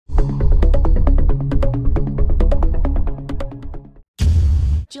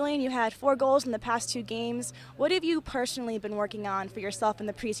Julian, you had 4 goals in the past 2 games. What have you personally been working on for yourself in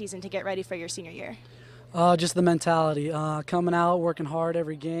the preseason to get ready for your senior year? Just the mentality, coming out, working hard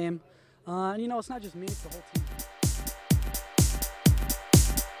every game. And, you know, it's not just me, it's the whole team.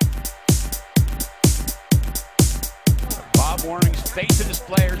 Bob Warning's facing his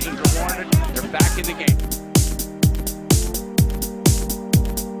players and they're warned. They're back in the game.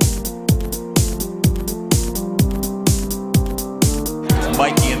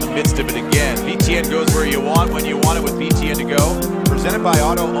 Mikey in the midst of it again. BTN goes where you want, when you want it with BTN to go. Presented by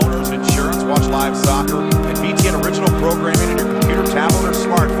Auto Owners Insurance. Watch live soccer and BTN original programming on your computer, tablet, or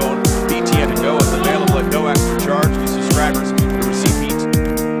smartphone. BTN to go is available at no extra charge to subscribers who receive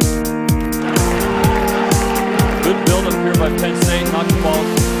BTN. Good build-up here by Penn State. Knocked the ball.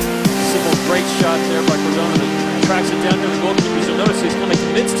 Simple, great shot there by Cardona that tracks it down to the goalkeeper. So notice he's kind of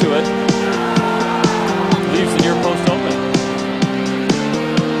commits to it. Leaves the near post open.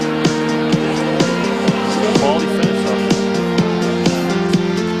 Quality finish off.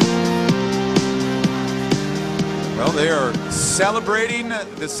 Well, they are celebrating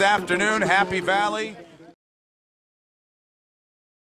this afternoon. Happy Valley.